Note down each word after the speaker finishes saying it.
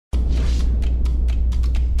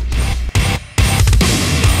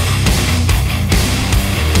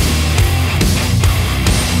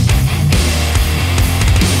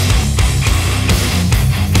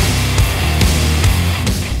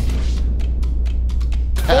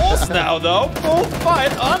Force now, though. Full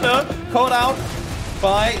fight under. Caught out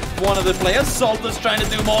by one of the players. Salter's trying to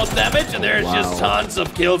do more damage, and there's just tons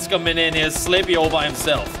of kills coming in here. Slippy all by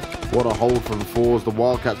himself. What a hold from Forze. The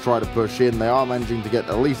Wildcats try to push in. They are managing to get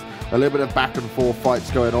at least a little bit of back and forth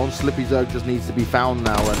fights going on. Slippy Zerg just needs to be found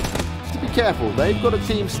now, and to be careful, they've got a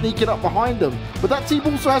team sneaking up behind them, but that team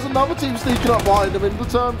also has another team sneaking up behind them in the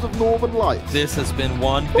terms of Northern Lights. This has been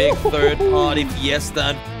one big third-party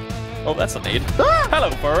fiesta. Oh, that's a nade. Hello,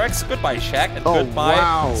 Forex. Goodbye, Shaq, and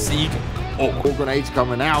goodbye, Seek. All grenades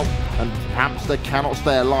coming out, and Hamster cannot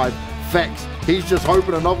stay alive. Vex, he's just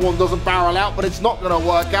hoping another one doesn't barrel out, but it's not going to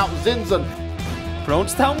work out. Zinzan.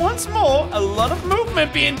 Drones down once more. A lot of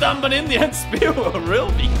movement being done, but in the end, Spear will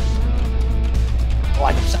really be... Oh,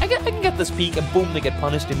 I can get this peek, and boom, they get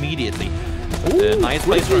punished immediately. Nice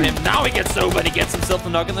place for him. Now he gets over, and he gets himself the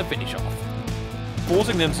knock and the finish off.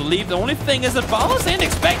 Forcing them to leave. The only thing is that Bala's in,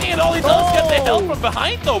 expecting it. All he does get the help from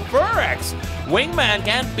behind, though. Burax, Wingman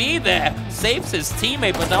can't be there. Saves his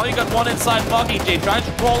teammate, but now you got one inside Mockingjay. Tries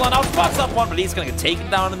to crawl on out, spots up one, but he's going to get taken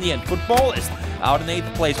down in the end. Futbolist out in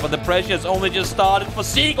 8th place, but the pressure has only just started for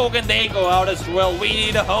Seekorg, and they go out as well. We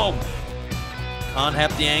need a home. Can't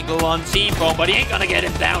have the angle on T-Bone, but he ain't gonna get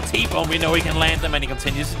him down. T-Bone, we know he can land them, and he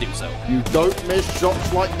continues to do so. You don't miss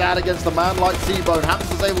shots like that against a man like T-Bone.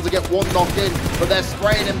 Hamster's able to get one knock in, but they're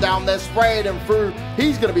spraying him down, they're spraying him through.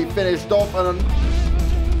 He's gonna be finished off, and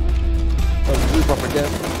loop up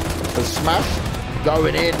again. The smash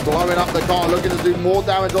going in, blowing up the car, looking to do more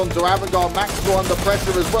damage onto Avangar. Max is under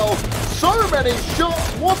pressure as well. So many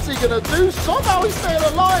shots, what's he gonna do? Somehow he's staying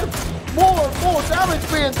alive. More and more damage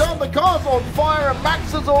being done. The car's on fire, and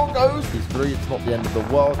Max's all goes. He's three. It's not the end of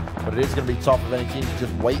the world, but it is going to be tough if any team's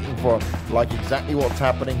just waiting for him. Like exactly what's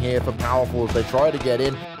happening here for Powerful as they try to get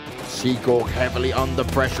in. Seekorg heavily under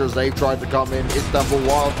pressure as they've tried to come in. Istanbul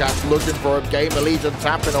Wildcats looking for him. Gamerlegion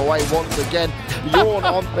tapping away once again. Yawn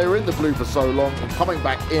on. They were in the blue for so long, and coming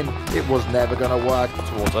back in, it was never going to work.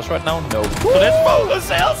 Towards us right now, no. So there's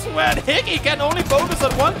bonus elsewhere. Hickey can only focus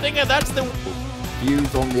on one thing, and that's the...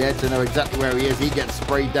 Fuse on the edge, they know exactly where he is. He gets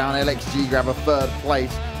sprayed down. LXG grab a 3rd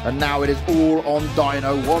place, and now it is all on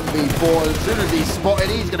Dino. 1v4. As soon as he's spotted,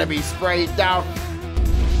 he's going to be sprayed down.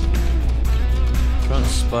 Tron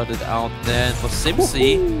spotted out there for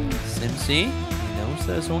Simsy. Simsy, he knows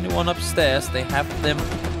there's only one upstairs. They have them,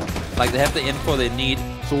 like they have the info they need.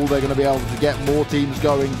 It's all they're going to be able to get more teams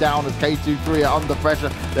going down as K23 are under pressure.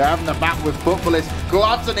 They're having the back with Futbolist.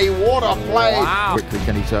 Gluttony, what a play! Wow. Quickly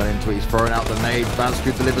can he turn into it? He's throwing out the nades.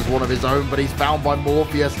 Vansku delivers one of his own, but he's found by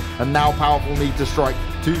Morpheus, and now Powerful need to strike.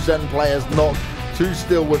 2 Zen players knocked. 2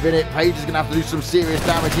 still within it. Page is going to have to do some serious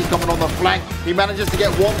damage. He's coming on the flank. He manages to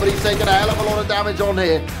get one, but he's taking a hell of a lot of damage on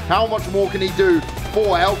here. How much more can he do?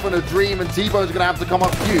 4 health and a dream, and T-Bone's going to have to come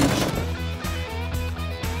up huge.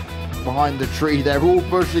 Behind the tree, they're all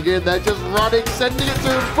pushing in. They're just running, sending it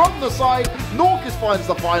to him from the side. Norcus finds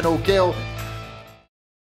the final kill.